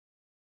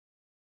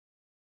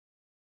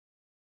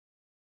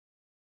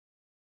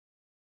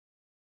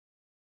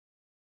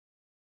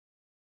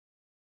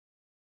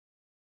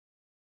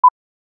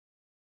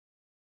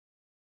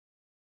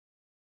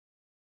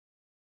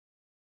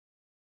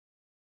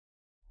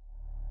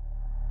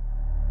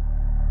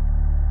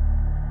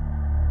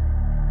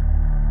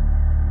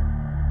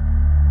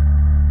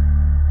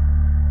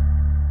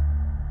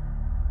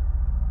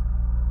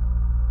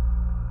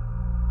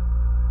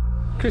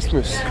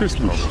Christmas.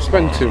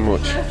 Spend too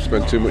much.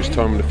 Spend too much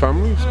time with the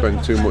family.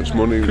 Spend too much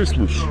money.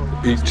 Christmas.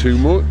 Eat too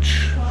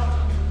much.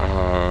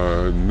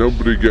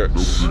 Nobody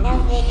gets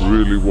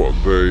really what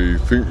they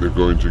think they're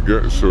going to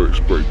get, so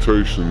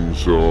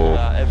expectations are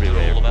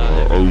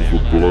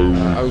overblown.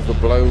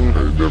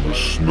 It never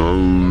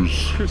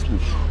snows.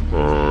 Christmas.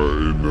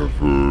 It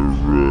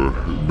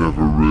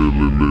never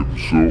really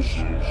lives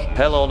up.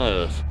 Hell on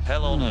earth.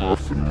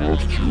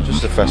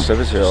 Just a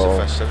festivity.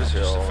 It's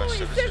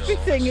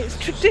everything. It's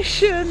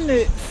tradition.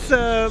 It's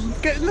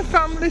getting the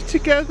family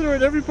together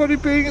and everybody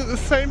being at the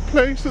same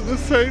place at the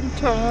same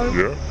time.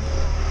 Yeah.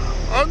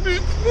 And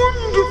it's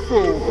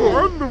wonderful.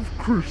 I love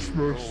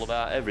Christmas. All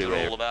about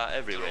everywhere.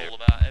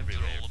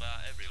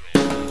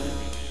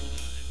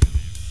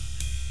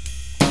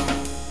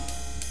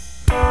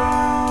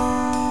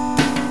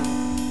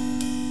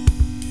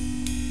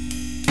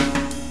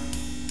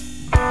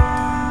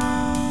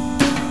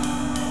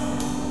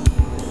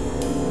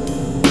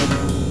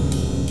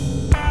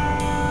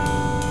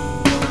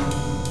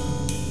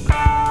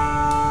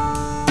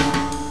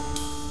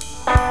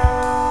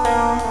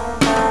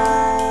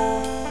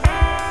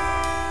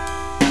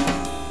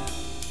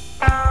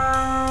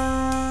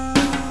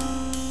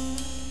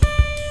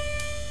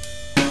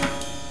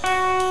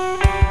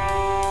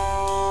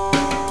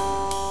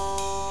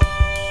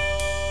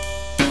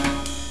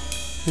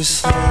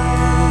 It's late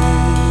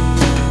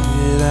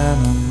and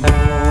I'm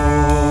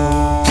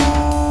bored.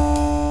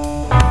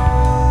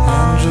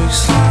 Hendrix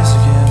leans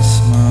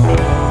against my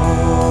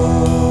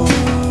wall.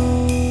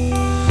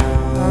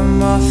 My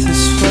moth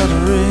is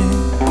fluttering.